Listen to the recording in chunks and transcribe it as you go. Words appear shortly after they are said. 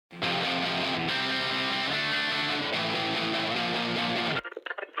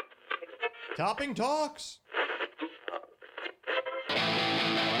Topping Talks.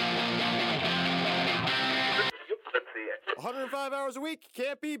 105 hours a week,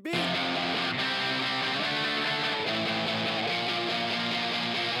 can't be beat.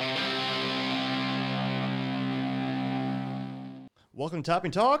 Welcome to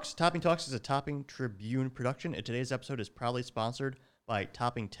Topping Talks. Topping Talks is a Topping Tribune production, and today's episode is proudly sponsored by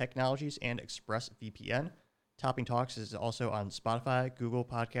Topping Technologies and ExpressVPN. Topping Talks is also on Spotify, Google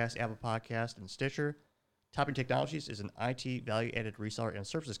Podcasts, Apple Podcasts, and Stitcher. Topping Technologies is an IT value-added reseller and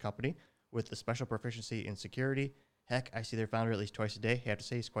services company with a special proficiency in security. Heck, I see their founder at least twice a day. I have to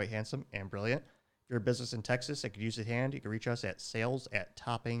say, he's quite handsome and brilliant. If you're a business in Texas that could use a hand, you can reach us at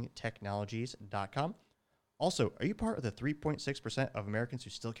sales@toppingtechnologies.com. Also, are you part of the 3.6% of Americans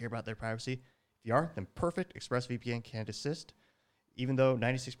who still care about their privacy? If you are, then perfect. ExpressVPN can assist. Even though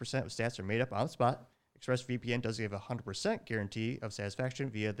 96% of stats are made up on the spot, ExpressVPN does give a 100% guarantee of satisfaction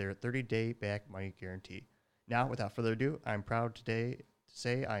via their 30-day back money guarantee. Now, without further ado, I'm proud today to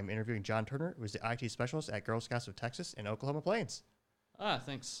say I'm interviewing John Turner, who is the IT specialist at Girl Scouts of Texas in Oklahoma Plains.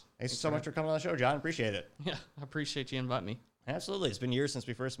 Thanks. Thanks so much for coming on the show, John. Appreciate it. Yeah, I appreciate you inviting me. Absolutely. It's been years since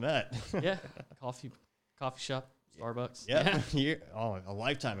we first met. Yeah, coffee shop, Starbucks. Yep. Yeah. A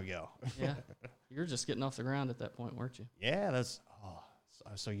lifetime ago. Yeah, you were just getting off the ground at that point, weren't you? Yeah,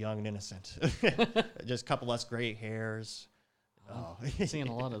 I was so young and innocent. Just a couple less gray hairs. I'm seeing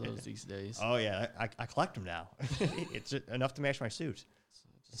a lot of those these days. Oh, yeah. I collect them now. It's enough to match my suit. So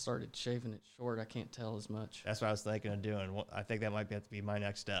I just started shaving it short. I can't tell as much. That's what I was thinking of doing. I think that might have to be my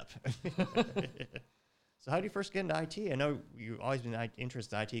next step. So how did you first get into IT? I know you've always been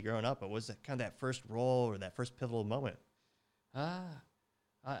interested in IT growing up, but was it kind of that first role or that first pivotal moment? I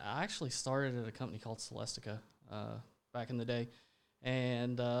actually started at a company called Celestica back in the day.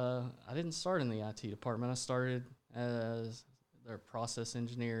 And I didn't start in the IT department. I started as their process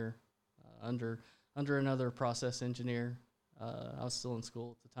engineer under another process engineer. I was still in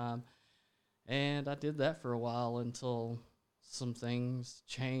school at the time. And I did that for a while until some things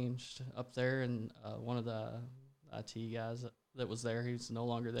changed up there. And one of the IT guys that was there, he was no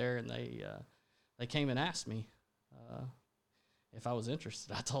longer there. And they came and asked me if I was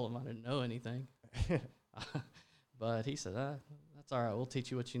interested. I told them I didn't know anything. But he said, that's all right. We'll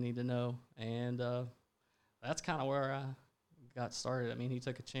teach you what you need to know. And that's kind of where I got started. I mean, he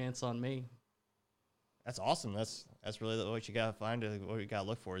took a chance on me. That's awesome. That's really what you got to find. What you got to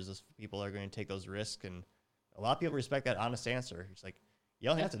look for is this people are going to take those risks. And a lot of people respect that honest answer. It's like, you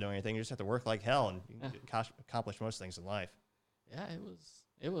don't have to do anything. You just have to work like hell and you can accomplish most things in life. Yeah,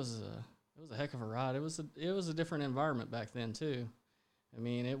 it was a heck of a ride. It was a different environment back then too. I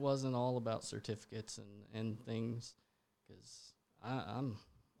mean, it wasn't all about certificates and things, because I'm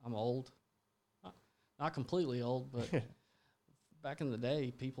old, not completely old, but back in the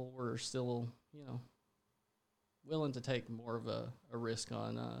day, people were still, willing to take more of a risk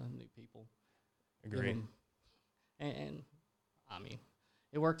on new people. Agreed. And I mean,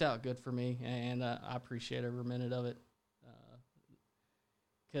 it worked out good for me, and I appreciate every minute of it.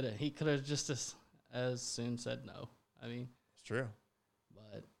 He could have just as soon said no. I mean, it's true.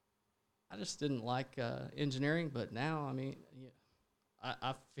 But I just didn't like engineering. But now, I mean,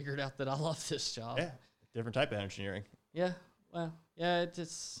 I figured out that I love this job. Yeah, different type of engineering. Yeah, well, yeah,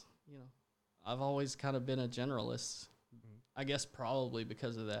 it's I've always kind of been a generalist. Mm-hmm. I guess probably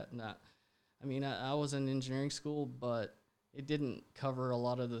because of that. I was in engineering school, but it didn't cover a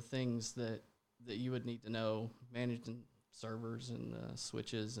lot of the things that you would need to know, managing servers and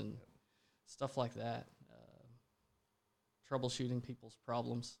switches and stuff like that. Troubleshooting people's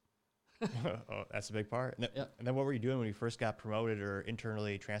problems. Oh, that's a big part. And, yep. And then what were you doing when you first got promoted or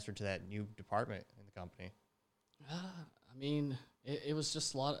internally transferred to that new department in the company? I mean, it was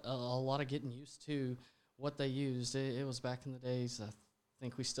just a lot of getting used to what they used. It was back in the days. I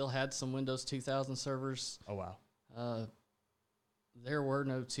think we still had some Windows 2000 servers. Oh, wow. There were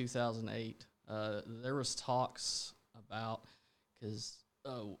no 2008. There was talks about, because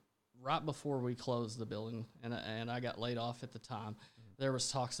right before we closed the building, and I got laid off at the time, there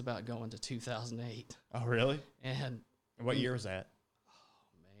was talks about going to 2008. Oh, really? And what year was that? Oh,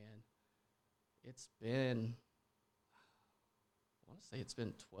 man. It's been, I want to say it's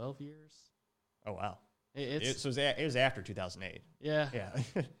been 12 years. Oh, wow. It was after 2008. Yeah. Yeah.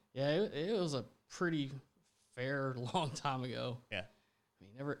 Yeah, it was a pretty fair long time ago. Yeah. I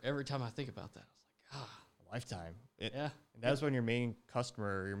mean, every time I think about that, I was like, a lifetime. Yeah. And that was when your main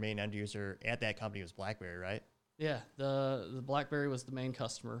customer, your main end user at that company was BlackBerry, right? Yeah, the BlackBerry was the main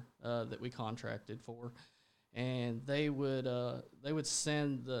customer that we contracted for, and they would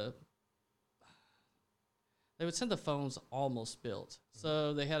send the phones almost built.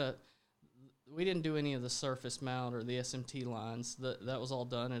 So they had we didn't do any of the surface mount or the SMT lines. That was all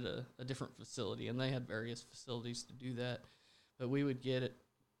done at a different facility, and they had various facilities to do that. But we would get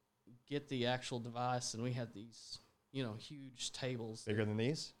the actual device, and we had these, huge tables. Bigger than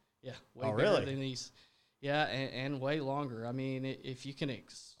these? Yeah, way bigger than these. Yeah, and way longer. I mean, if you can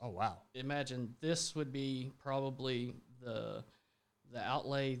oh, wow. Imagine this would be probably the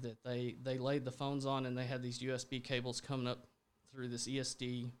outlay that they laid the phones on, and they had these USB cables coming up through this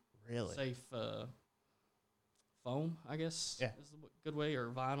ESD safe foam, I guess is a good way, or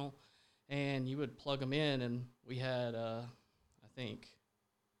vinyl. And you would plug them in, and we had, I think,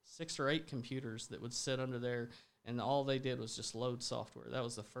 6 or 8 computers that would sit under there, and all they did was just load software. That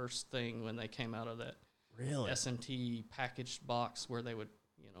was the first thing when they came out of that SMT packaged box where they would,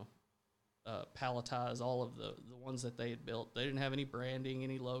 palletize all of the ones that they had built. They didn't have any branding,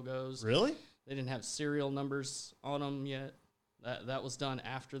 any logos. Really? They didn't have serial numbers on them yet. That was done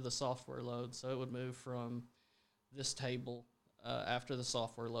after the software load, so it would move from this table after the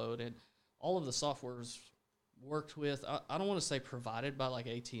software load, and all of the software was worked with. I don't want to say provided by like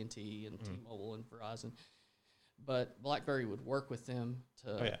AT&T and T-Mobile and Verizon, but BlackBerry would work with them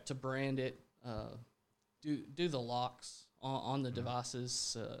to brand it, do the locks on the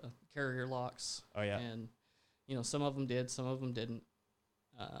devices, carrier locks. Oh yeah. And some of them did, some of them didn't.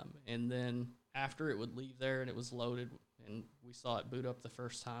 And then after it would leave there and it was loaded, and we saw it boot up the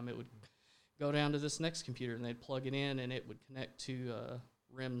first time, it would go down to this next computer, and they'd plug it in, and it would connect to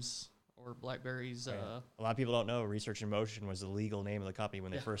RIM's or BlackBerry's. A lot of people don't know Research in Motion was the legal name of the company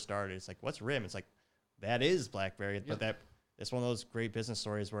when they first started. It's like, what's RIM? It's like, that is BlackBerry, but that's one of those great business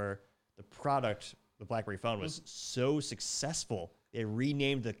stories where the product, the BlackBerry phone, was so successful, they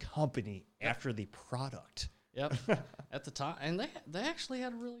renamed the company after the product. Yep, at the time, and they actually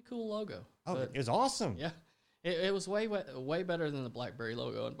had a really cool logo. Oh, it was awesome. Yeah, it was way better than the BlackBerry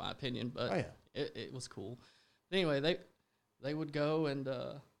logo in my opinion, but it was cool. But anyway, they would go, and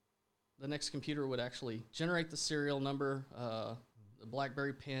the next computer would actually generate the serial number, the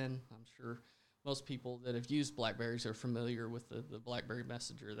BlackBerry pin. I'm sure most people that have used BlackBerries are familiar with the BlackBerry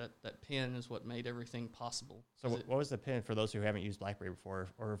Messenger. That pin is what made everything possible. So what was the pin for those who haven't used BlackBerry before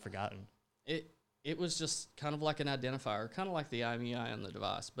or have forgotten? It was just kind of like an identifier, kind of like the IMEI on the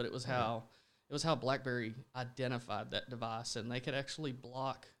device, but it was how BlackBerry identified that device, and they could actually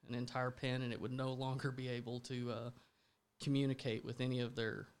block an entire pin, and it would no longer be able to communicate with any of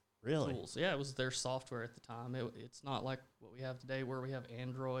their tools. Yeah, it was their software at the time. It's not like what we have today, where we have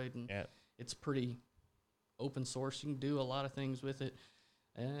Android, and it's pretty open source. You can do a lot of things with it.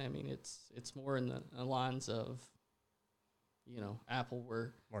 I mean, it's more in the lines of, Apple,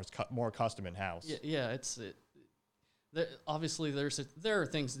 where more custom in house. Yeah, obviously there are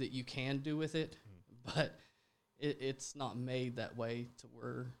things that you can do with it, but it's not made that way to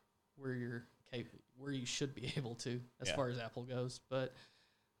where you should be able to as far as Apple goes. But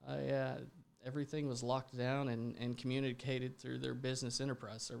everything was locked down and communicated through their business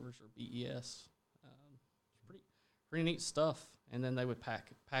enterprise servers, or BES. Pretty neat stuff. And then they would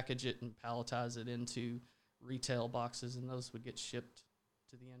package it and palletize it into retail boxes, and those would get shipped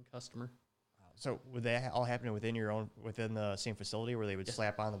to the end customer. So would that all happen within the same facility, where they would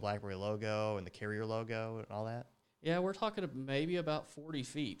slap on the BlackBerry logo and the carrier logo and all that? Yeah, we're talking maybe about 40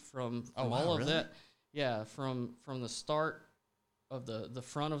 feet from all of that. Yeah, from the start of the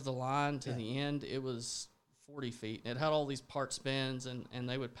front of the line to the end, it was 40 feet. It had all these parts bins, and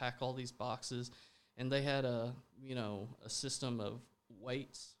they would pack all these boxes, and they had a system of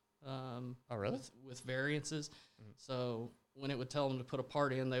weights. With variances. So when it would tell them to put a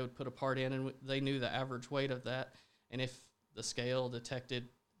part in, they would put a part in, and they knew the average weight of that. And if the scale detected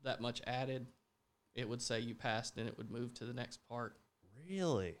that much added, it would say you passed, and it would move to the next part.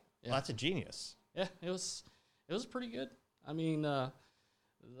 Really? Yeah. Well, that's a genius. Yeah, it was pretty good. I mean, the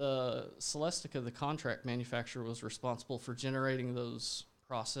Celestica, the contract manufacturer, was responsible for generating those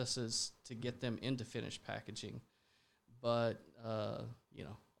processes to get them into finished packaging. But,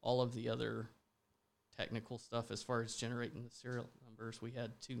 all of the other technical stuff as far as generating the serial numbers, we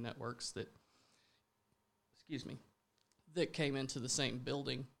had 2 networks that came into the same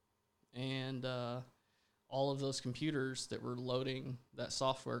building, and all of those computers that were loading that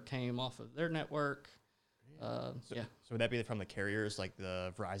software came off of their network. So would that be from the carriers, like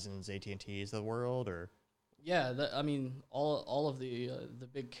the Verizons, AT&Ts of the world, or? Yeah, all of the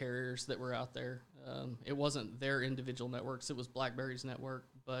big carriers that were out there. It wasn't their individual networks; it was BlackBerry's network,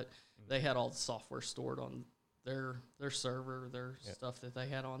 but they had all the software stored on their server, their stuff that they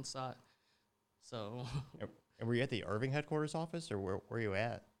had on site. So. And were you at the Irving headquarters office, or where were you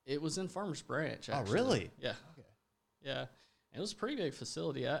at? It was in Farmers Branch, actually. Oh, really? Yeah. Okay. Yeah, It was a pretty big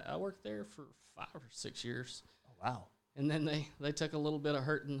facility. I worked there for 5 or 6 years. Oh, wow. And then they took a little bit of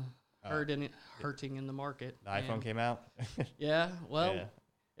hurting in the market. The iPhone came out. Yeah, well,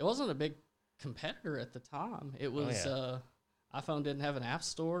 it wasn't a big competitor at the time. It was iPhone didn't have an app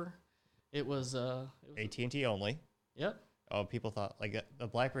store. It was AT&T only. Yep. Oh, people thought like the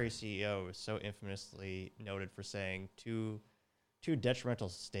BlackBerry CEO was so infamously noted for saying two detrimental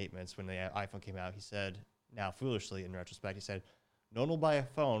statements when the iPhone came out. He said, now foolishly in retrospect, he said, "No one will buy a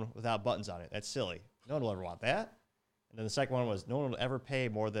phone without buttons on it. That's silly. No one will ever want that." And then the second one was, "No one will ever pay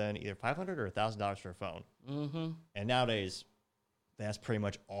more than either $500 or $1,000 for a phone." Mm-hmm. And nowadays, that's pretty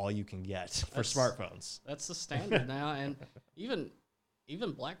much all you can get for smartphones. That's the standard now, and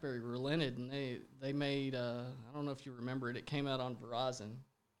even BlackBerry relented, and they made I don't know if you remember it. It came out on Verizon.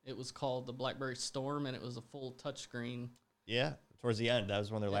 It was called the BlackBerry Storm, and it was a full touchscreen. Yeah, towards the end, that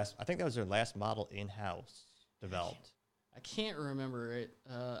was one of their last. I think that was their last model in-house developed. I can't remember it.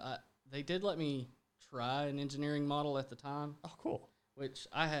 They did let me try an engineering model at the time. Oh, cool. Which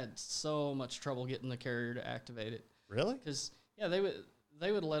I had so much trouble getting the carrier to activate it. Really? Because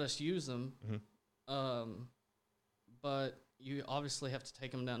they would let us use them, but you obviously have to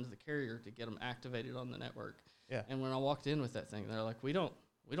take them down to the carrier to get them activated on the network. Yeah. And when I walked in with that thing, they're like, "We don't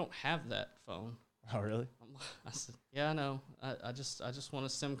have that phone." Oh, really? I said, "Yeah, I know. I just want a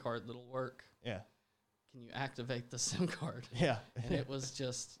SIM card that'll work." Yeah. Can you activate the SIM card? Yeah. And it was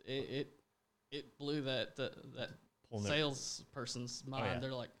just it blew that salesperson's mind. Oh, yeah.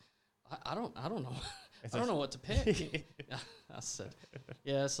 They're like, I don't know. I don't know what to pick. I said,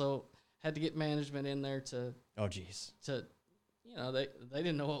 yeah. So had to get management in there to. Oh, geez. To, they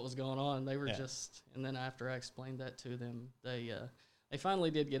didn't know what was going on. They were just, and then after I explained that to them, they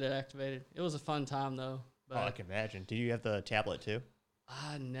finally did get it activated. It was a fun time though. But I can imagine. Did you have the tablet too?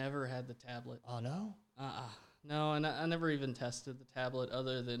 I never had the tablet. Oh, no? No, and I never even tested the tablet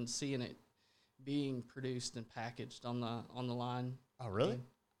other than seeing it being produced and packaged on the line. Oh, really?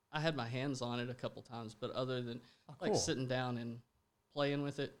 I had my hands on it a couple times, but other than cool. sitting down and playing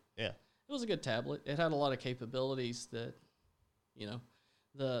with it, it was a good tablet. It had a lot of capabilities that,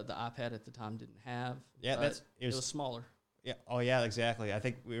 the iPad at the time didn't have. Yeah, it was smaller. Yeah. Oh, yeah, exactly. I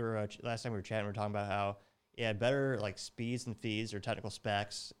think we were last time we were chatting, we were talking about how it had better like speeds and feeds or technical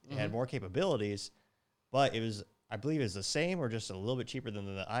specs. It had more capabilities, but I believe it was the same or just a little bit cheaper than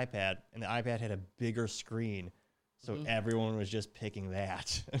the iPad, and the iPad had a bigger screen, so everyone was just picking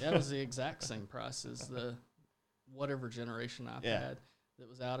that. That was the exact same price as the whatever generation iPad that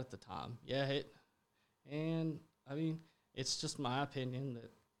was out at the time. Yeah, and I mean, it's just my opinion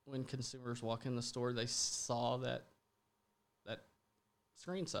that when consumers walk in the store, they saw that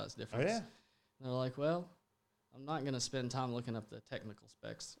screen size difference. Oh, yeah. And they're like, well, I'm not going to spend time looking up the technical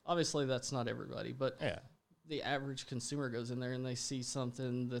specs. Obviously, that's not everybody, but the average consumer goes in there and they see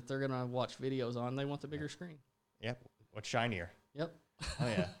something that they're going to watch videos on. They want the bigger screen. Yep. What's shinier? Yep. Oh,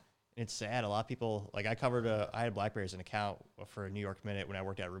 yeah. It's sad. A lot of people, like I had BlackBerry as an account for a New York Minute when I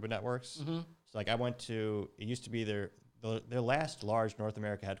worked at Ruben Networks. So like I went to, it used to be their last large North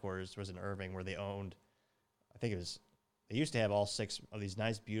America headquarters was in Irving, where they owned, they used to have all 6 of these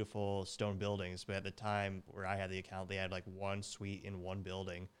nice, beautiful stone buildings, but at the time where I had the account, they had like one suite in one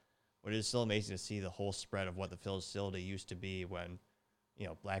building. But it is still amazing to see the whole spread of what the facility used to be when,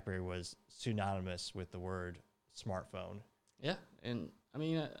 BlackBerry was synonymous with the word smartphone. Yeah, and I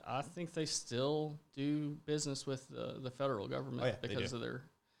mean, I think they still do business with the federal government because of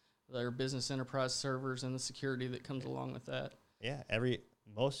their business enterprise servers and the security that comes along with that. Yeah, I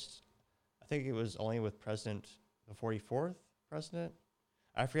think it was only with the 44th president.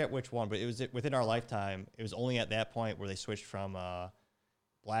 I forget which one, but it was within our lifetime. It was only at that point where they switched from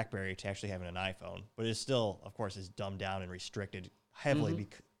BlackBerry to actually having an iPhone. But it still, of course, is dumbed down and restricted heavily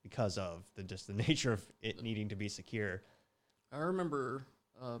because of the nature of it needing to be secure. I remember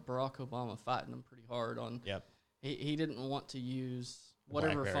Barack Obama fighting them pretty hard on. Yep. He didn't want to use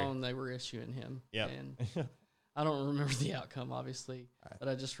whatever phone they were issuing him. Yep. And I don't remember the outcome, obviously, but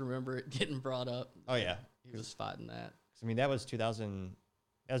I just remember it getting brought up. Oh, yeah. He was fighting that. I mean, that was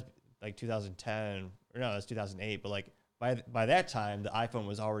like 2010, or no, that was 2008. But like by that time, the iPhone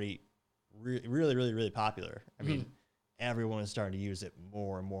was already really, really, really popular. I mean, everyone was starting to use it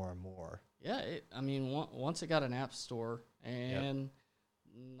more and more and more. Yeah, once it got an app store, and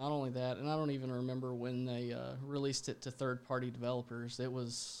not only that, and I don't even remember when they released it to third-party developers.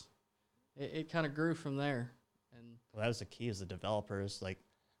 It kind of grew from there. And that was the key, is the developers. Like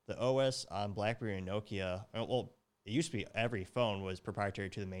the OS on BlackBerry and Nokia. Well, it used to be every phone was proprietary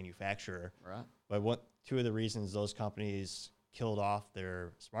to the manufacturer. Right. But two of the reasons those companies killed off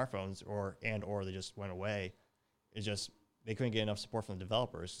their smartphones or they just went away is just they couldn't get enough support from the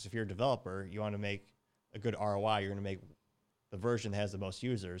developers. 'Cause if you're a developer, you want to make a good ROI. You're going to make the version that has the most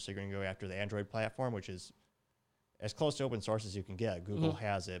users. So you're going to go after the Android platform, which is as close to open source as you can get. Google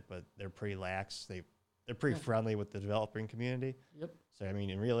has it, but they're pretty lax. They're pretty friendly with the developing community. Yep. So I mean,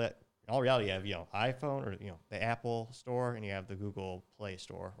 in all reality, you have iPhone or the Apple Store, and you have the Google Play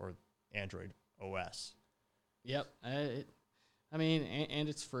Store or Android OS. Yep. I mean, and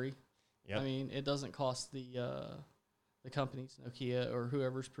it's free. Yep. I mean, it doesn't cost the companies, Nokia or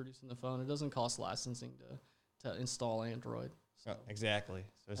whoever's producing the phone. It doesn't cost licensing to install Android. So exactly.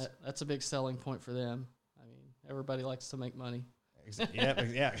 So that's a big selling point for them. I mean, everybody likes to make money.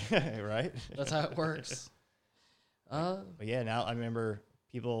 Yeah, right. That's how it works. But yeah, now I remember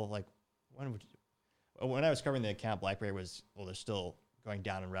people like when I was covering the account, BlackBerry they're still going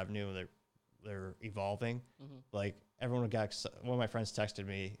down in revenue. They're evolving. Like one of my friends texted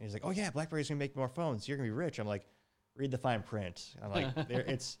me and he's like, "Oh yeah, BlackBerry's gonna make more phones. You're gonna be rich." I'm like, "Read the fine print." I'm like,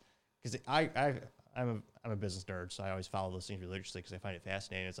 it's because I'm a business nerd, so I always follow those things religiously because I find it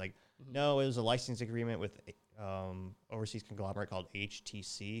fascinating. It's like, no, it was a licensing agreement with overseas conglomerate called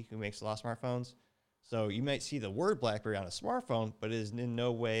HTC, who makes a lot of smartphones. So you might see the word BlackBerry on a smartphone, but it is in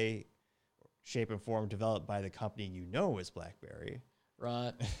no way, shape, and form developed by the company you know as BlackBerry.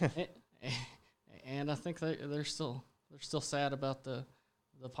 Right. And I think they're still sad about the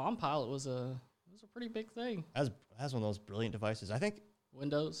Palm Pilot was a pretty big thing. That's one of those brilliant devices. I think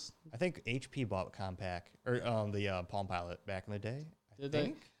HP bought Compaq or the Palm Pilot back in the day. Did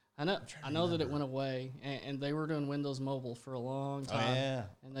they? I know that it went away, and they were doing Windows Mobile for a long time. Oh, yeah.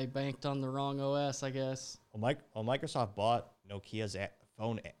 And they banked on the wrong OS, I guess. Well, Microsoft bought Nokia's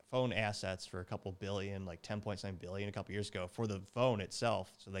phone assets for a couple billion, like 10.9 billion a couple years ago for the phone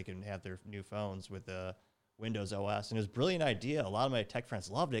itself, so they can have their new phones with the Windows OS. And it was a brilliant idea. A lot of my tech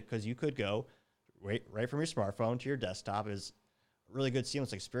friends loved it because you could go right from your smartphone to your desktop. Is a really good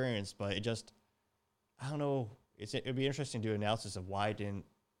seamless experience, but it just, I don't know. It'd be interesting to do an analysis of why it didn't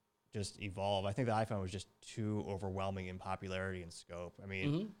just evolve. I think the iPhone was just too overwhelming in popularity and scope. I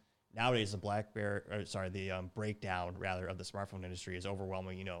mean, nowadays the breakdown rather of the smartphone industry is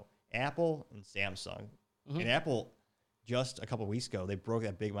overwhelming. Apple and Samsung. And Apple, just a couple of weeks ago, they broke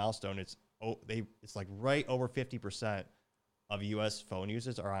that big milestone. It's like right over 50% of U.S. phone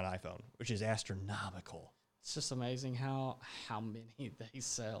users are on iPhone, which is astronomical. It's just amazing how many they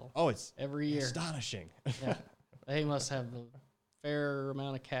sell. Oh, it's every year. Astonishing. Yeah, they must have a fair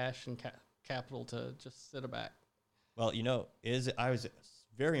amount of cash and capital to just sit back. Well, I was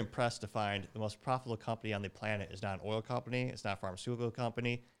very impressed to find the most profitable company on the planet is not an oil company. It's not a pharmaceutical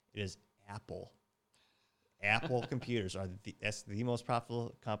company. It is Apple. Apple computers that's the most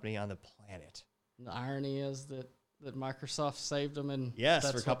profitable company on the planet. And the irony is that Microsoft saved them, and yes,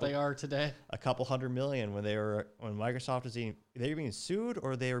 that's what they are today. A couple $100 million when Microsoft was they were being sued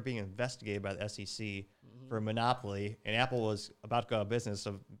or they were being investigated by the SEC for a monopoly, and Apple was about to go out of business.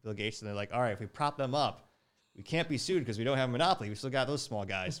 So Bill Gates and they're like, all right, if we prop them up, we can't be sued because we don't have a monopoly. We still got those small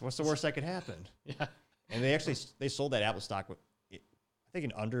guys. What's the worst that could happen? Yeah. And they sold that Apple stock, I think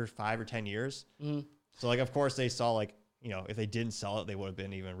in under 5 or 10 years. So of course they saw if they didn't sell it, they would have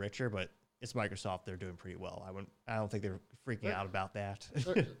been even richer. But it's Microsoft; they're doing pretty well. I don't think they're freaking out about that.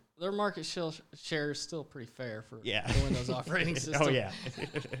 Their market share is still pretty fair for the Windows operating system. Oh yeah.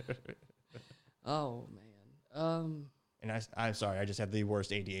 Oh man. And I'm sorry, I just have the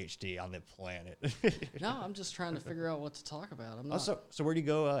worst ADHD on the planet. No, I'm just trying to figure out what to talk about. I'm not. So where do you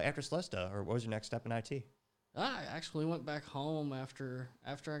go after Celesta, or what was your next step in IT? I actually went back home after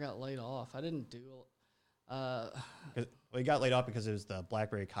I got laid off. I didn't do. You got laid off because it was the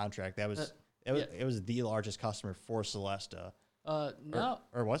BlackBerry contract. It was the largest customer for Celesta. No,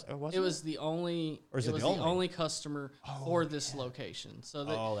 or was it? It was the only. Or is it was the only customer for this location. So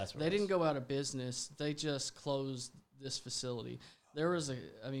they didn't go out of business. They just closed this facility. There was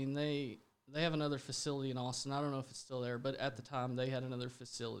they have another facility in Austin. I don't know if it's still there, but at the time they had another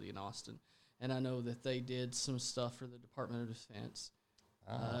facility in Austin, and I know that they did some stuff for the Department of Defense.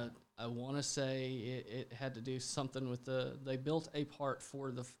 I want to say it had to do something with they built a part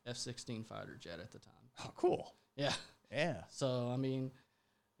for the F-16 fighter jet at the time. Oh, cool. Yeah. Yeah. So, I mean,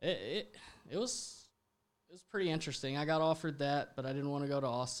 it was pretty interesting. I got offered that, but I didn't want to go to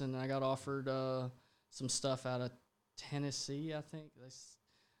Austin. I got offered some stuff out of Tennessee, I think.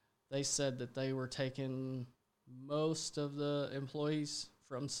 They said that they were taking most of the employees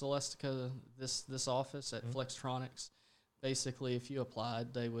from Celestica, this office at Flextronics. Basically, if you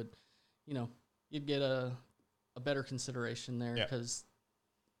applied, they would, you'd get a better consideration there because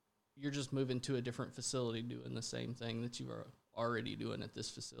you're just moving to a different facility doing the same thing that you are already doing at this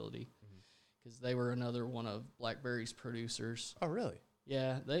facility. because they were another one of BlackBerry's producers. Oh, really?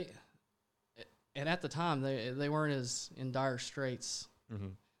 Yeah, and at the time they weren't as in dire straits. Mm-hmm.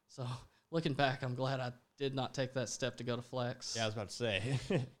 So looking back, I'm glad I did not take that step to go to Flex. Yeah, I was about to say.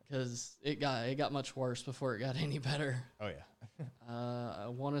 Because it got much worse before it got any better. Oh, yeah. I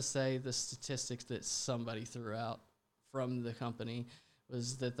want to say the statistics that somebody threw out from the company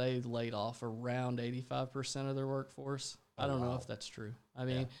was that they laid off around 85% of their workforce. I don't know if that's true. I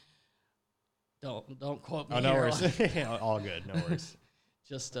mean, don't quote me. Oh, no worries. All good. No worries.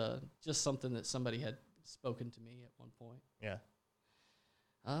 Just something that somebody had spoken to me at one point. Yeah.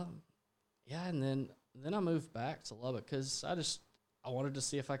 Yeah, and then I moved back to Lubbock because I wanted to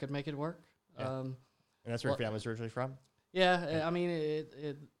see if I could make it work. Yeah. And that's where your family's originally from? Yeah, I mean,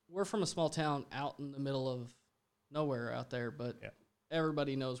 we're from a small town out in the middle of nowhere out there, but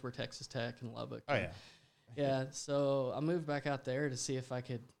everybody knows we're Texas Tech and Lubbock. Oh, yeah. Yeah, so I moved back out there to see if I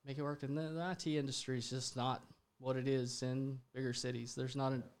could make it work. And the IT industry is just not what it is in bigger cities. There's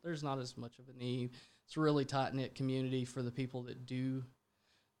not as much of a need. It's a really tight-knit community for the people that do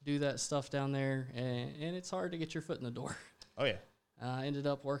that stuff down there, and it's hard to get your foot in the door. Oh, yeah. I ended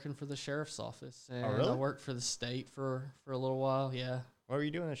up working for the sheriff's office, and really? I worked for the state for a little while. Yeah. What were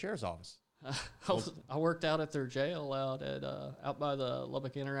you doing in the sheriff's office? I worked out at their jail out by the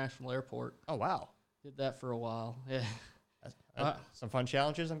Lubbock International Airport. Oh, wow. Did that for a while. Yeah. That's some fun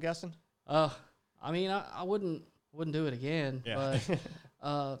challenges, I'm guessing. I mean, I wouldn't do it again. Yeah.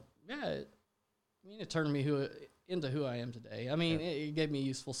 But it turned me into who I am today. I mean, it gave me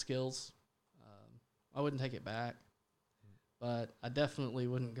useful skills. I wouldn't take it back, but I definitely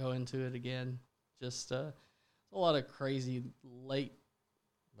wouldn't go into it again. Just a lot of crazy late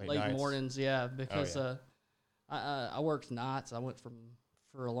mornings. Yeah, because I worked nights.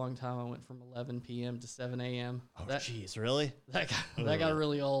 For a long time, I went from 11 p.m. to 7 a.m. Oh, jeez, really? That got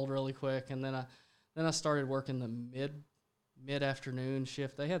really old really quick, and then I started working the mid-afternoon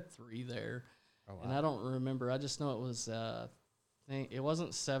shift. They had 3 there, and I don't remember. I just know it was it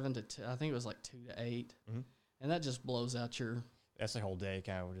wasn't 7 to 2. I think it was like 2 to 8, and that just blows out your. That's the whole day,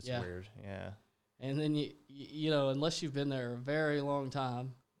 kind of just weird. Yeah. And then you know, unless you've been there a very long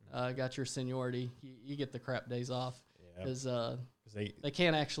time, got your seniority, you get the crap days off. Because they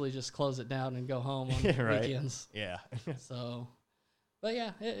can't actually just close it down and go home on right. weekends. Yeah. So, but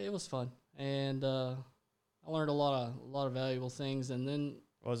yeah, it was fun, and I learned a lot of valuable things. And then,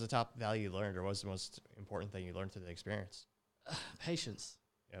 what was the top value you learned, or what was the most important thing you learned through the experience? Patience.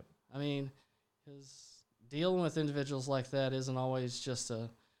 Yep. I mean, because dealing with individuals like that isn't always just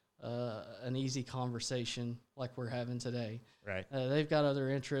an easy conversation like we're having today. Right. They've got other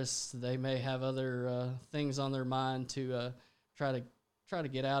interests. They may have other things on their mind to try to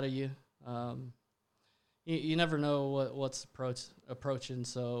get out of you. You never know what's approaching.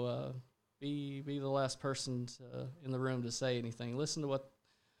 So be the last person in the room to say anything. Listen to what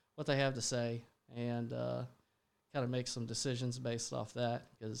they have to say, and kind of make some decisions based off that.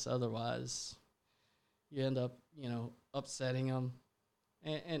 Because otherwise, you end up upsetting them.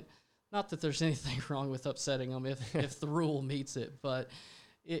 And not that there's anything wrong with upsetting them if the rule meets it, but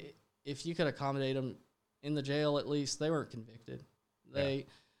if you could accommodate them in the jail, at least they weren't convicted. They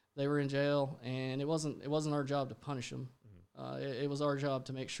were in jail, and it wasn't our job to punish them. It was our job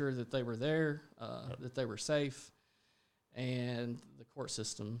to make sure that they were there, that they were safe, and the court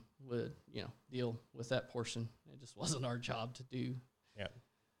system would deal with that portion. It just wasn't our job to do. Yeah.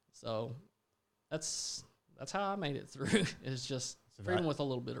 So that's how I made it through. Is just freedom with a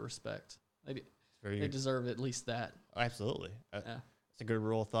little bit of respect. They deserve at least that. Oh, absolutely. It's a good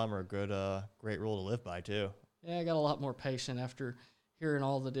rule of thumb, or a good, great rule to live by too. Yeah, I got a lot more patient after hearing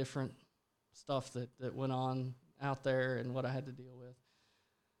all the different stuff that went on out there and what I had to deal with.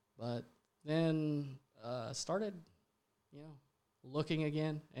 But then started, looking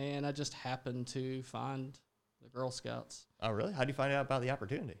again, and I just happened to find the Girl Scouts. Oh, really? How did you find out about the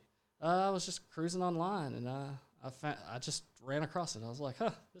opportunity? I was just cruising online, and I just ran across it. I was like,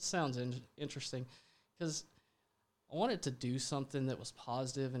 this sounds interesting, because I wanted to do something that was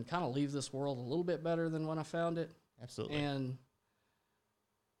positive and kind of leave this world a little bit better than when I found it. Absolutely. And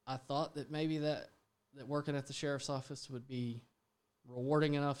I thought that maybe that working at the sheriff's office would be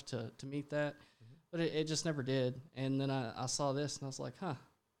rewarding enough to meet that, but it just never did. And then I saw this, and I was like,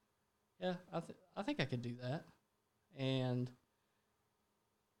 yeah, I think I could do that. And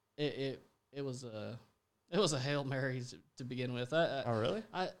it was a Hail Mary to begin with. Oh, really?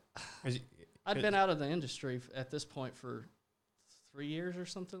 I'd been out of the industry at this point for 3 years or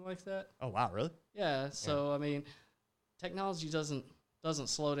something like that. Oh, wow, really? Yeah, so, I mean, technology doesn't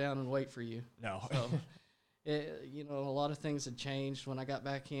slow down and wait for you. No. So, a lot of things had changed when I got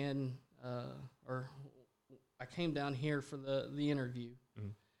back in. or I came down here for the interview,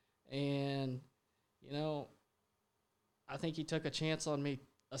 and I think he took a chance on me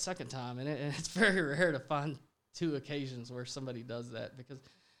a second time, and it's very rare to find two occasions where somebody does that, because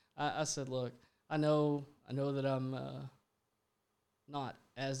I said, look, I know that I'm not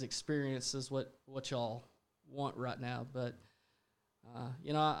as experienced as what y'all want right now, but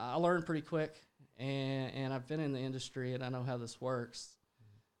I learned pretty quick, and I've been in the industry, and I know how this works.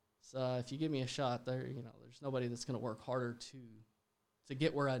 So if you give me a shot, there's nobody that's going to work harder to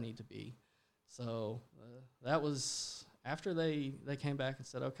get where I need to be. So that was after they came back and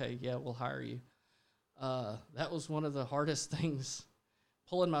said, okay, yeah, we'll hire you. That was one of the hardest things,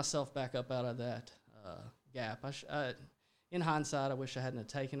 pulling myself back up out of that gap. In hindsight, I wish I hadn't have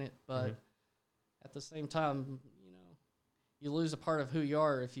taken it, but at the same time, you lose a part of who you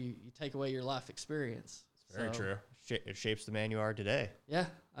are if you take away your life experience. It's very true. It shapes the man you are today. Yeah,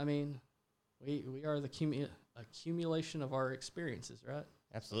 I mean, we are the accumulation of our experiences, right?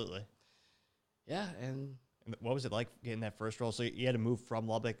 Absolutely. Yeah, and what was it like getting that first role? So you had to move from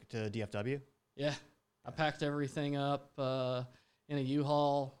Lubbock to DFW? Yeah, I packed everything up in a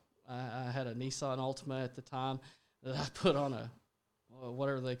U-Haul. I had a Nissan Altima at the time that I put on a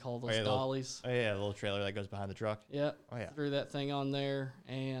whatever they call those dollies. The little trailer that goes behind the truck. Yeah, threw that thing on there,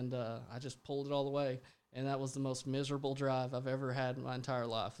 and I just pulled it all the way. And that was the most miserable drive I've ever had in my entire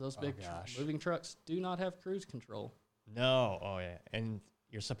life. Those big moving trucks do not have cruise control. No, and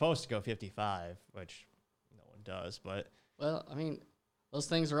you're supposed to go 55, which no one does. But well, I mean, those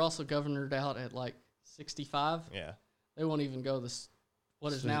things are also governed out at like 65. Yeah, they won't even go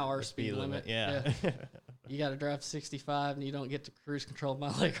what is now our speed limit. Yeah. You got to drive 65, and you don't get to cruise control.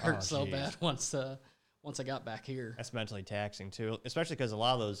 My leg hurt so bad once I got back here. That's mentally taxing too, especially because a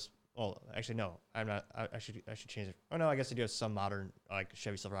lot of those. Well, actually, no. I'm not. I should change it. Oh no, I guess I do have some modern like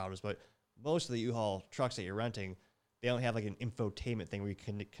Chevy Silverados, but most of the U-Haul trucks that you're renting, they don't have like an infotainment thing where you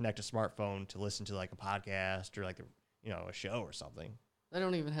can connect a smartphone to listen to like a podcast or like a show or something. They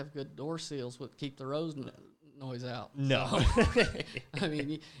don't even have good door seals that keep the road noise out. No, so, I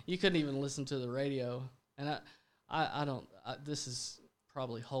mean, you couldn't even listen to the radio, and I don't. This is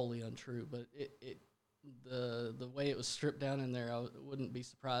probably wholly untrue, but the way it was stripped down in there, I wouldn't be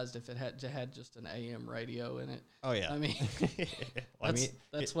surprised if it had just an AM radio in it. Oh yeah, I mean,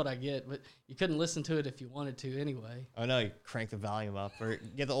 that's what I get. But you couldn't listen to it if you wanted to anyway. Oh no, you crank the volume up, or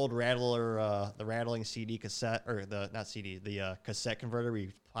get the old rattler, the rattling CD cassette, or the cassette converter where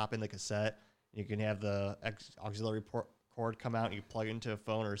you pop in the cassette. You can have the auxiliary cord come out, and you plug it into a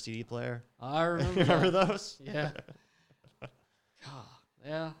phone or a CD player. I remember. Remember those? Yeah. God,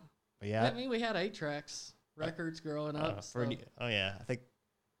 yeah. But yeah, I mean, we had 8-tracks records growing up. I think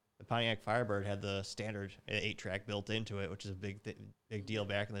the Pontiac Firebird had the standard 8-track built into it, which is a big deal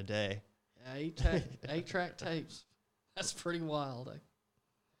back in the day. Yeah, 8-track tapes. That's pretty wild.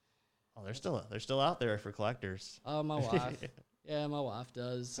 Oh, they're still out there for collectors. Oh, my wife. Yeah, my wife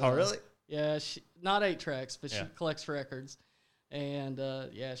does. Oh, really? Yeah, not 8-tracks, but she collects records. And,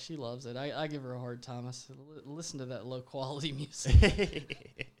 she loves it. I give her a hard time. I said, listen to that low-quality music.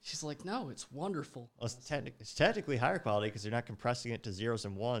 She's like, no, it's wonderful. Well, it's technically higher quality because you're not compressing it to zeros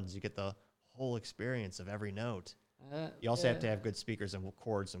and ones. You get the whole experience of every note. You also have to have good speakers and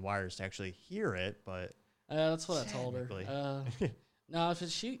cords and wires to actually hear it, but... that's what I told her. No,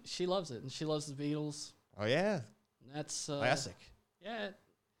 she loves it, and she loves the Beatles. Oh, yeah. That's... classic. Yeah.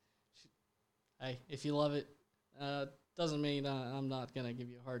 Hey, if you love it... doesn't mean I'm not going to give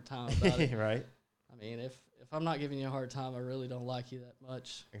you a hard time about it. Right. I mean, if I'm not giving you a hard time, I really don't like you that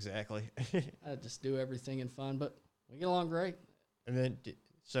much. Exactly. I just do everything in fun, but we get along great. And then,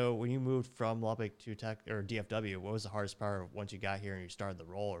 so when you moved from Lubbock to DFW, what was the hardest part once you got here and you started the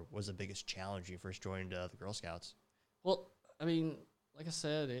role, or what was the biggest challenge when you first joined the Girl Scouts? Well, I mean, like I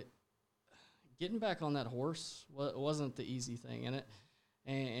said, getting back on that horse wasn't the easy thing in it.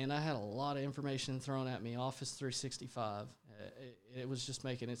 And I had a lot of information thrown at me. Office 365, it was just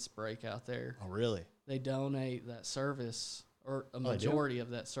making its break out there. Oh, really? They donate that service, or a majority of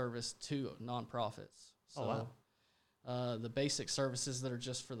that service, to nonprofits. So, oh, wow. The basic services that are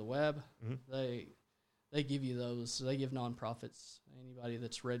just for the web, they give you those. They give nonprofits, anybody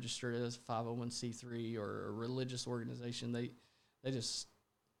that's registered as 501c3 or a religious organization, they just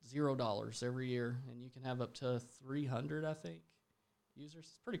 $0 every year, and you can have up to 300, I think. Users.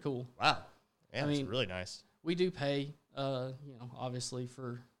 It's pretty cool. Wow. Yeah, it's really nice. We do pay, obviously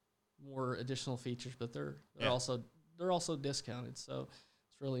for more additional features, but they're also discounted. So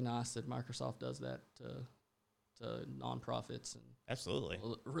it's really nice that Microsoft does that to nonprofits and absolutely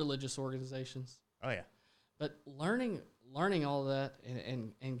religious organizations. Oh yeah. but learning all that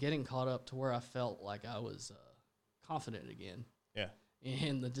and getting caught up to where I felt like I was confident again. Yeah.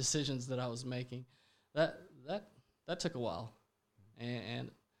 In the decisions that I was making, that took a while, and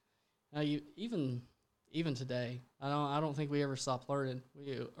now even today, I don't think we ever stop learning.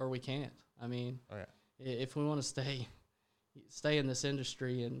 We can't. I mean, if we want to stay in this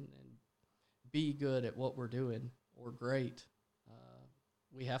industry and be good at what we're doing or great,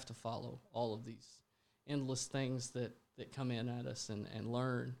 we have to follow all of these endless things that come in at us and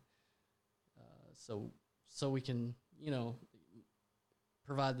learn, so we can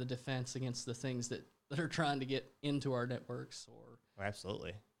provide the defense against the things that are trying to get into our networks.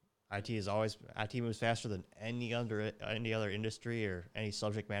 Absolutely. IT moves faster than any other industry or any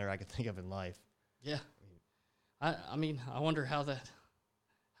subject matter I could think of in life. Yeah. I mean, I wonder how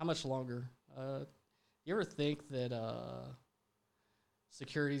much longer. You ever think that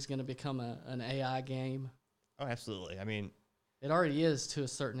security is going to become an AI game? Oh, absolutely. I mean, it already is to a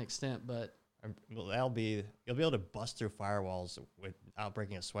certain extent, but you'll be able to bust through firewalls without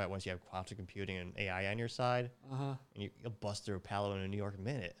breaking a sweat once you have quantum computing and AI on your side. And you'll bust through Palo in New York in a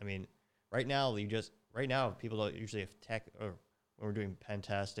minute. I mean, right now people don't usually have tech, or when we're doing pen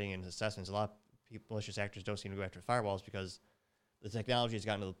testing and assessments, a lot of malicious actors don't seem to go after firewalls because the technology has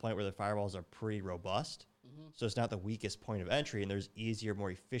gotten to the point where the firewalls are pretty robust. So it's not the weakest point of entry, and there's easier,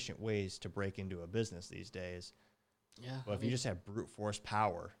 more efficient ways to break into a business these days. Yeah. But if you just have brute force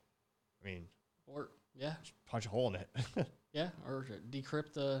power, I mean, just punch a hole in it. Yeah, or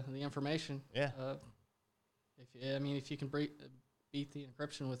decrypt the information. Yeah. If you can beat the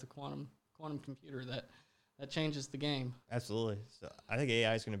encryption with a quantum computer, that changes the game. Absolutely. So I think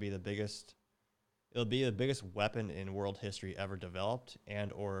AI is going to be the biggest. It'll be the biggest weapon in world history ever developed,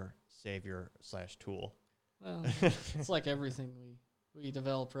 and or savior/tool. Well, it's like everything we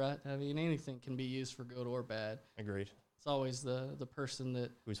develop, right? I mean, anything can be used for good or bad. Agreed. It's always the person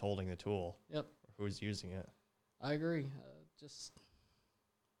who's holding the tool. Yep. Or who's using it. I agree.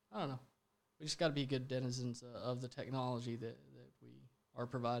 I don't know. We just got to be good denizens of the technology that we are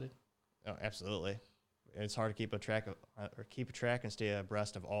provided. Oh, absolutely. It's hard to keep a track and stay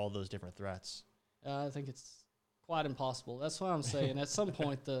abreast of all those different threats. I think it's quite impossible. That's what I'm saying. At some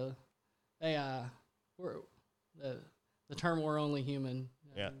point, the AI, the term "we're only human,"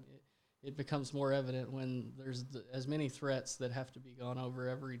 it becomes more evident when there's as many threats that have to be gone over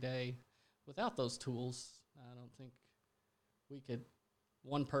every day. Without those tools, I don't think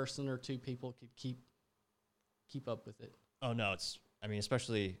one person or two people could keep up with it. Oh no, it's gotten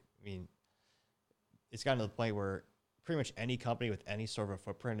to the point where pretty much any company with any sort of a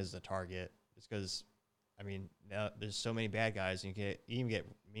footprint is the target. It's because, now there's so many bad guys, and you even get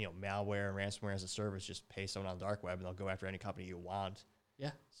malware and ransomware as a service. Just pay someone on the dark web, and they'll go after any company you want.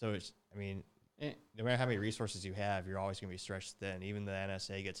 Yeah. So no matter how many resources you have, you're always going to be stretched thin. Even the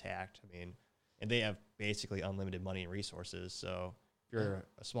NSA gets hacked. And they have basically unlimited money and resources. So if you're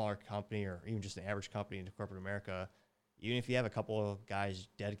a smaller company, or even just an average company in corporate America, even if you have a couple of guys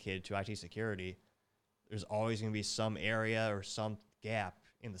dedicated to IT security, there's always going to be some area or some gap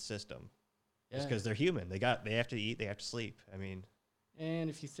in the system. Just because they're human. They have to eat, they have to sleep. And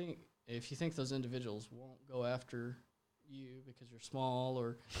if you think those individuals won't go after you because you're small,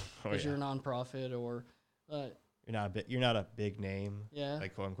 or because you're a nonprofit, or you're not a big name,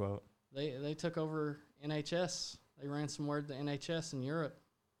 like quote unquote. They took over NHS. They ransomwared the NHS in Europe.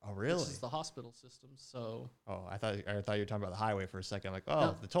 Oh, really? This is the hospital system. So. Oh, I thought you were talking about the highway for a second. I'm like,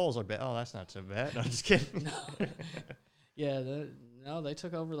 no. The tolls are bad. Oh, that's not so bad. No, I'm just kidding. No. Yeah, they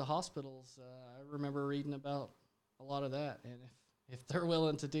took over the hospitals. I remember reading about a lot of that, and if they're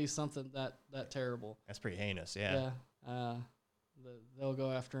willing to do something that terrible, that's pretty heinous. Yeah. Yeah. They'll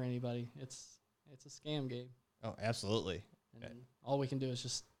go after anybody. It's a scam game. Oh, absolutely. And all we can do is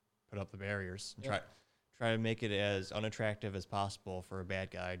just put up the barriers and try to make it as unattractive as possible for a bad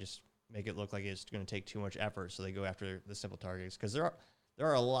guy. Just make it look like it's going to take too much effort, so they go after the simple targets. Because there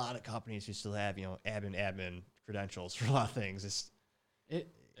are a lot of companies who still have admin credentials for a lot of things.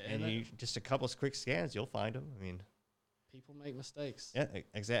 Just a couple of quick scans, you'll find them. People make mistakes. Yeah,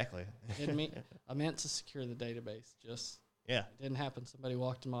 exactly. I meant to secure the database. It didn't happen. Somebody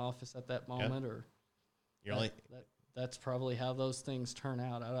walked in my office at that moment, or that's probably how those things turn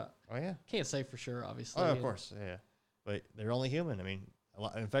out. Can't say for sure, obviously. Oh, of course, yeah. But they're only human. A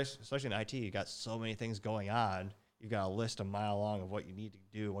lot, in fact, especially in IT, you got so many things going on. You've got a list a mile long of what you need to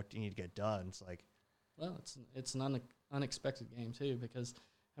do, what you need to get done. It's like, well, it's an unexpected game too, because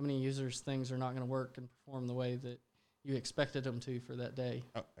how many users things are not going to work and perform the way that you expected them to for that day.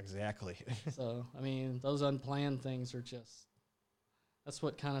 Oh, exactly. So, those unplanned things are just, that's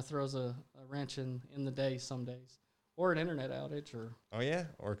what kind of throws a wrench in the day some days, or an internet outage, or Oh yeah,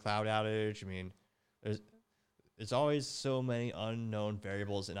 or cloud outage. I mean, there's always so many unknown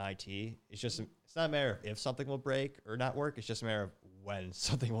variables in IT. It's not a matter of if something will break or not work. It's just a matter of when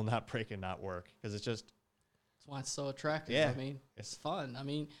something will not break and not work, because it's just that's why it's so attractive. Yeah. I mean, it's fun. I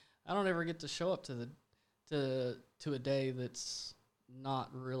mean, I don't ever get to show up to a day that's not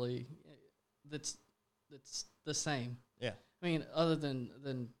really that's the same. yeah. I mean, other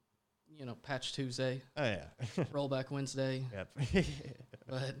than Patch Tuesday, Oh yeah. Rollback Wednesday, Yep.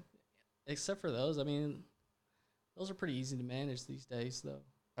 but except for those, I mean, those are pretty easy to manage these days, though.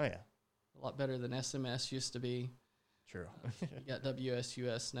 Oh yeah. A lot better than SMS used to be. True. You got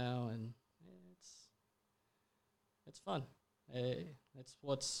WSUS now, and it's fun. It's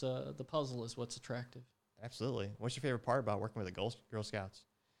what's the puzzle is what's attractive. Absolutely. What's your favorite part about working with the Girl Scouts?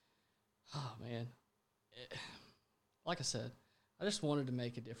 Oh man, like I said, I just wanted to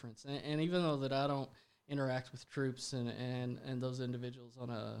make a difference, and even though that I don't interact with troops and those individuals on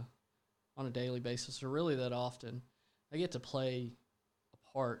a daily basis or really that often, I get to play a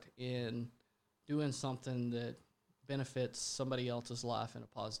part in doing something that benefits somebody else's life in a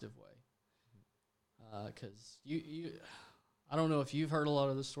positive way. Because I don't know if you've heard a lot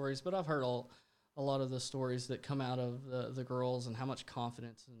of the stories, but I've heard a lot of the stories that come out of the girls and how much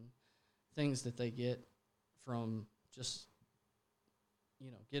confidence and things that they get from just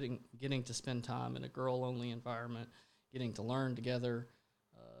getting to spend time in a girl-only environment, getting to learn together.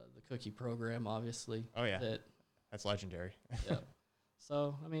 The cookie program, obviously. Oh yeah. That's legendary. Yeah.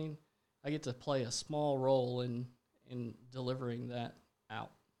 So I mean, I get to play a small role in delivering that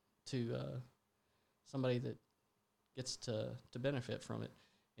out to somebody that gets to benefit from it,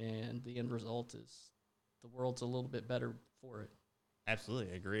 and the end result is the world's a little bit better for it.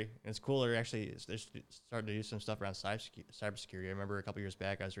 Absolutely, I agree. And it's cool. They're starting to do some stuff around cybersecurity. I remember a couple years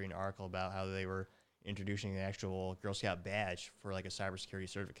back, I was reading an article about how they were introducing the actual Girl Scout badge for like a cybersecurity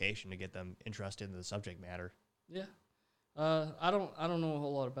certification to get them interested in the subject matter. Yeah, I don't know a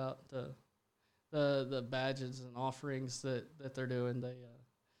whole lot about the badges and offerings that they're doing.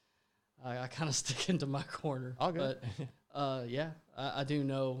 I kind of stick into my corner. All good. But yeah, I do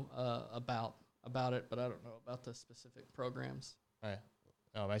know about it, but I don't know about the specific programs. Oh, yeah.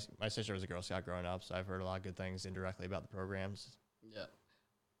 Oh, my sister was a Girl Scout growing up, so I've heard a lot of good things indirectly about the programs. Yeah,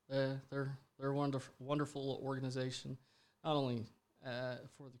 they're a wonderful organization, not only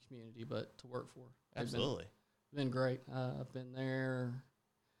for the community but to work for. Absolutely, been great. I've been there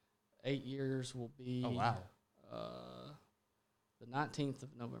 8 years. Will be the 19th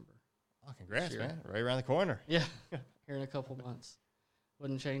of November. Oh, congrats, man! Right around the corner. Yeah, here in a couple months.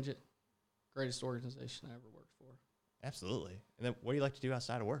 Wouldn't change it. Greatest organization I ever worked for. Absolutely. And then what do you like to do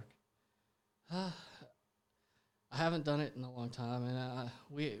outside of work? I haven't done it in a long time, and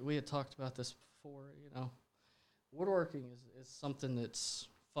we had talked about this before. Woodworking is something that's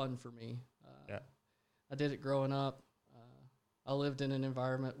fun for me. Yeah. I did it growing up. I lived in an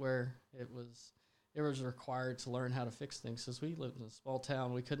environment where it was required to learn how to fix things. Because we lived in a small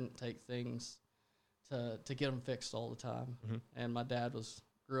town, we couldn't take things to get them fixed all the time. Mm-hmm. And my dad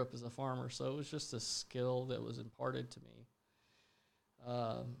grew up as a farmer, so it was just a skill that was imparted to me.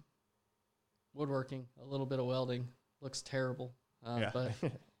 Woodworking, a little bit of welding, looks terrible, but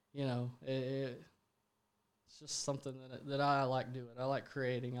it's just something that I like doing. I like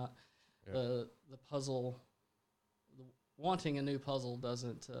creating. The puzzle, wanting a new puzzle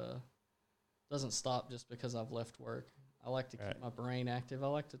doesn't stop just because I've left work. I like to keep my brain active. I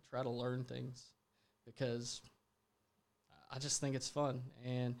like to try to learn things because I just think it's fun,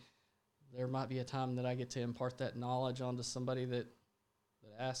 and there might be a time that I get to impart that knowledge onto somebody that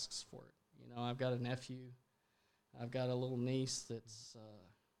asks for it. I've got a nephew. I've got a little niece that's,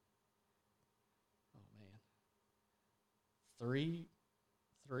 three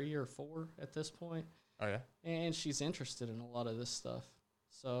or four at this point. Oh, yeah? And she's interested in a lot of this stuff.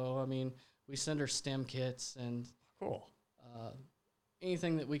 So, I mean, we send her STEM kits and cool.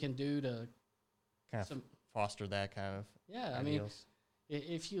 Anything that we can do to kind of foster that kind of ideals. I mean,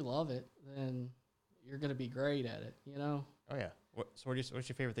 if you love it, then you're going to be great at it, Oh, yeah. What's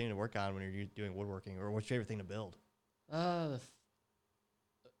your favorite thing to work on when you're doing woodworking, or what's your favorite thing to build? I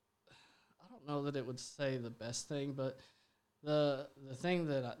don't know that it would say the best thing, but the thing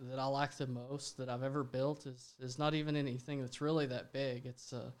that I like the most that I've ever built is not even anything that's really that big.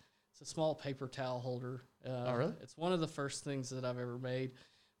 It's a small paper towel holder. Oh, really? It's one of the first things that I've ever made,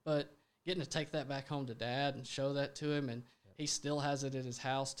 but getting to take that back home to Dad and show that to him, and he still has it at his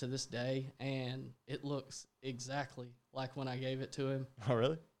house to this day, and it looks exactly like when I gave it to him. Oh,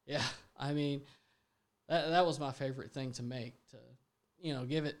 really? Yeah, I mean, that was my favorite thing to make, to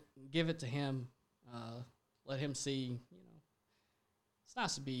give it to him. Let him see. It's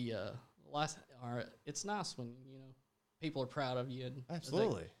nice to be it's nice when people are proud of you. And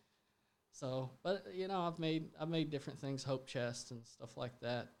Absolutely. But I've made different things, hope chests and stuff like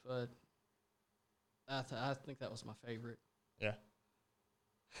that. But I think that was my favorite. Yeah.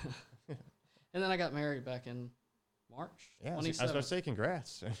 And then I got married back in March. Yeah, I was going to say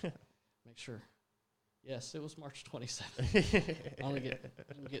congrats. Make sure. Yes, it was March 27th. I'm gonna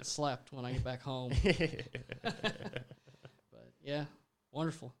get slapped when I get back home. But yeah,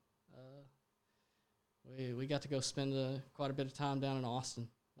 wonderful. We got to go spend quite a bit of time down in Austin.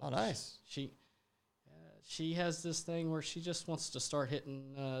 Oh, nice. She has this thing where she just wants to start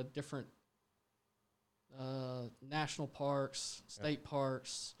hitting different national parks, state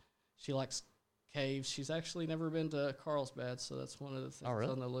parks. She likes caves. She's actually never been to Carlsbad, so that's one of the things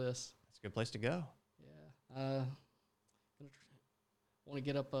on the list. That's a good place to go. Yeah. Want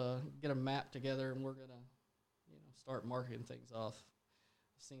to get a map together, and we're gonna start marketing things off.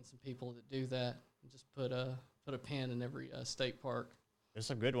 I've seen some people that do that and just put a pin in every state park. There's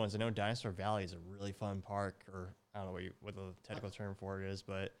some good ones. I know Dinosaur Valley is a really fun park, or I don't know what the technical term for it is,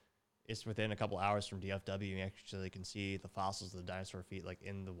 but it's within a couple hours from DFW. You actually can see the fossils of the dinosaur feet like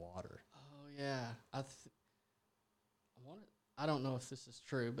in the water. Oh yeah, I don't know if this is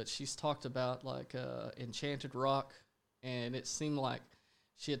true, but she's talked about like Enchanted Rock, and it seemed like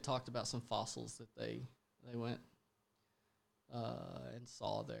she had talked about some fossils that they went and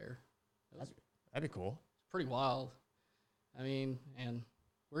saw there. That'd be cool. It's pretty wild. I mean, and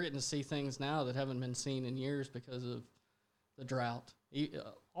we're getting to see things now that haven't been seen in years because of the drought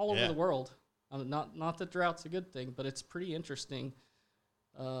all over the world. Not that drought's a good thing, but it's pretty interesting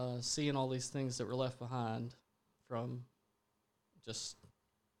seeing all these things that were left behind from just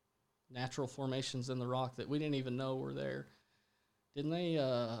natural formations in the rock that we didn't even know were there. Didn't they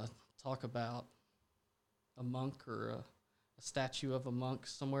talk about a monk or a statue of a monk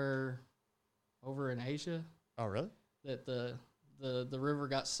somewhere over in Asia? Oh, really? That the river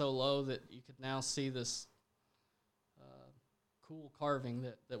got so low that you could now see this cool carving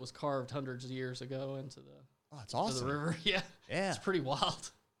that was carved hundreds of years ago into it's awesome. the river. Yeah, it's pretty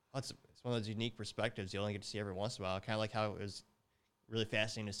wild. Well, it's one of those unique perspectives you only get to see every once in a while. Kind of like how it was really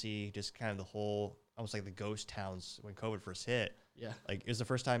fascinating to see just kind of the whole, almost like the ghost towns when COVID first hit. Yeah, like it was the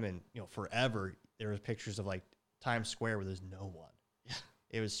first time in forever there was pictures of like Times Square where there's no one. Yeah,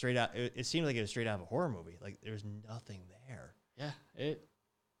 it was straight out. It seemed like it was straight out of a horror movie. Like there was nothing there. Yeah,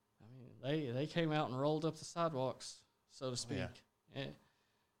 they came out and rolled up the sidewalks, so to speak.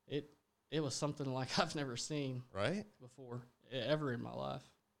 It was something like I've never seen before ever in my life.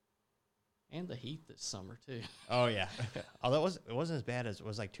 And the heat this summer too. Oh yeah. Although it wasn't as bad as it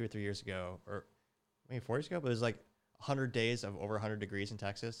was like 2 or 3 years ago, or maybe 4 years ago. But it was like 100 days of over 100 degrees in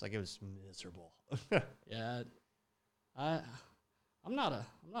Texas. Like it was miserable. Yeah, I'm not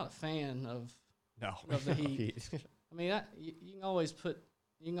a fan of the heat. I mean, you can always put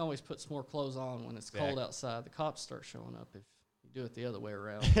some more clothes on when it's cold outside. The cops start showing up if you do it the other way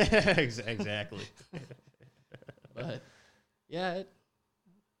around. Exactly. But yeah,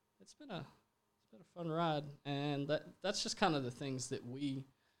 it's been a fun ride, and that's just kind of the things that we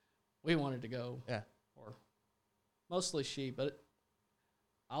wanted to go. Yeah. Or mostly she, but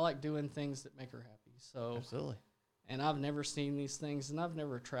I like doing things that make her happy. So absolutely. And I've never seen these things, and I've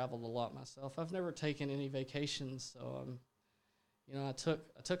never traveled a lot myself. I've never taken any vacations, so I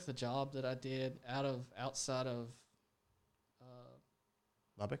took the job that I did outside of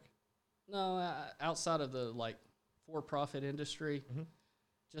Lubbock. No, outside of the for-profit industry,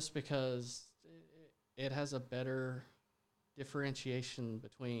 just because it has a better differentiation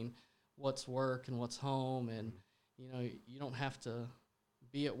between what's work and what's home, and you don't have to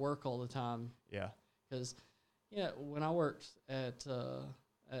be at work all the time. Yeah, because when I worked at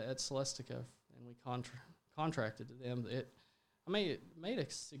Celestica and we contracted to them, I made a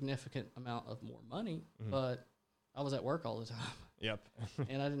significant amount of more money, but I was at work all the time. Yep.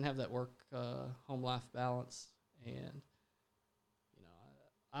 And I didn't have that work home life balance, and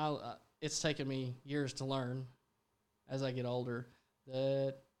it's taken me years to learn as I get older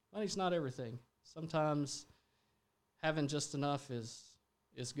that money's not everything. Sometimes having just enough is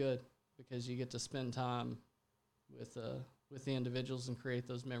good, because you get to spend time with the individuals and create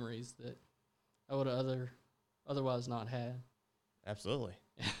those memories that I would have otherwise not had. Absolutely.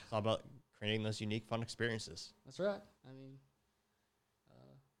 It's all about creating those unique, fun experiences. That's right. I mean,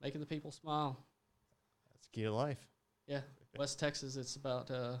 making the people smile. That's the key to life. Yeah, West Texas. It's about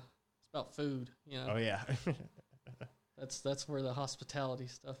food. Oh yeah. That's where the hospitality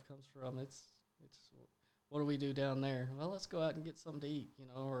stuff comes from. It's what do we do down there? Well, let's go out and get something to eat,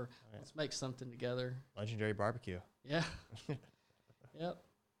 or let's make something together. Legendary barbecue. Yeah. Yep.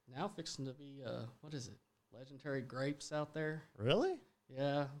 Now fixing to be, what is it? Legendary grapes out there. Really?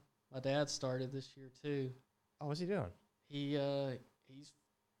 Yeah. My dad started this year too. Oh, what's he doing? He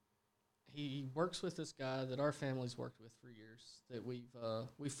works with this guy that our family's worked with for years. That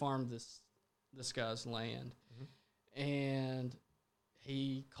we farmed this guy's land, and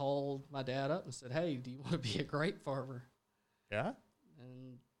he called my dad up and said, "Hey, do you want to be a grape farmer?" Yeah.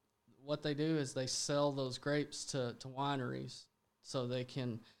 And what they do is they sell those grapes to wineries so they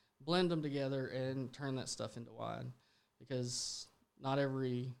can blend them together and turn that stuff into wine, because not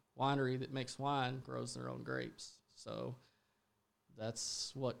every winery that makes wine grows their own grapes. So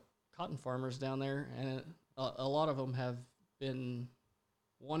that's what cotton farmers down there, and a lot of them have been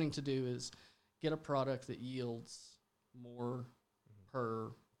wanting to do, is get a product that yields more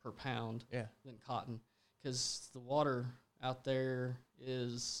per pound than cotton, because the water out there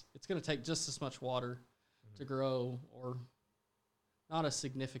it's going to take just as much water to grow, or not a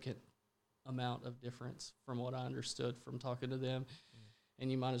significant amount of difference from what I understood from talking to them. And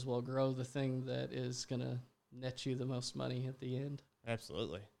you might as well grow the thing that is going to net you the most money at the end.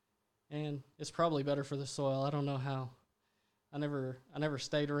 Absolutely. And it's probably better for the soil. I don't know how. I never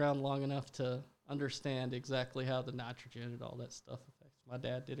stayed around long enough to understand exactly how the nitrogen and all that stuff affects. My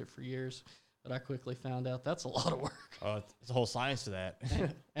dad did it for years, but I quickly found out that's a lot of work. Oh, it's a whole science to that.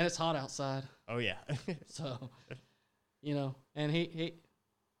 And it's hot outside. Oh, yeah. So, and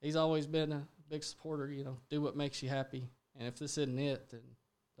he's always been a big supporter, do what makes you happy. And if this isn't it, then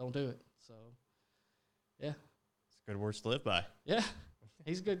don't do it. So, yeah. It's good words to live by. Yeah.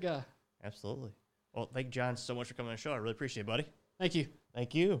 He's a good guy. Absolutely. Well, thank you, John, so much for coming on the show. I really appreciate it, buddy. Thank you.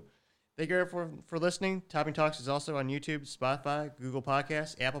 Thank you. Thank you everyone for listening. Topping Talks is also on YouTube, Spotify, Google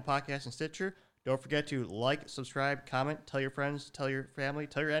Podcasts, Apple Podcasts, and Stitcher. Don't forget to like, subscribe, comment, tell your friends, tell your family,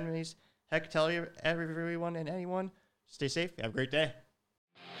 tell your enemies. Heck, tell everyone and anyone. Stay safe. Have a great day.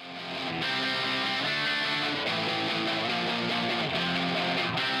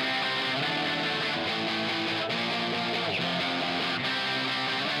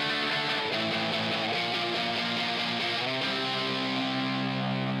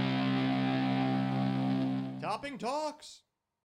 Topping Talks.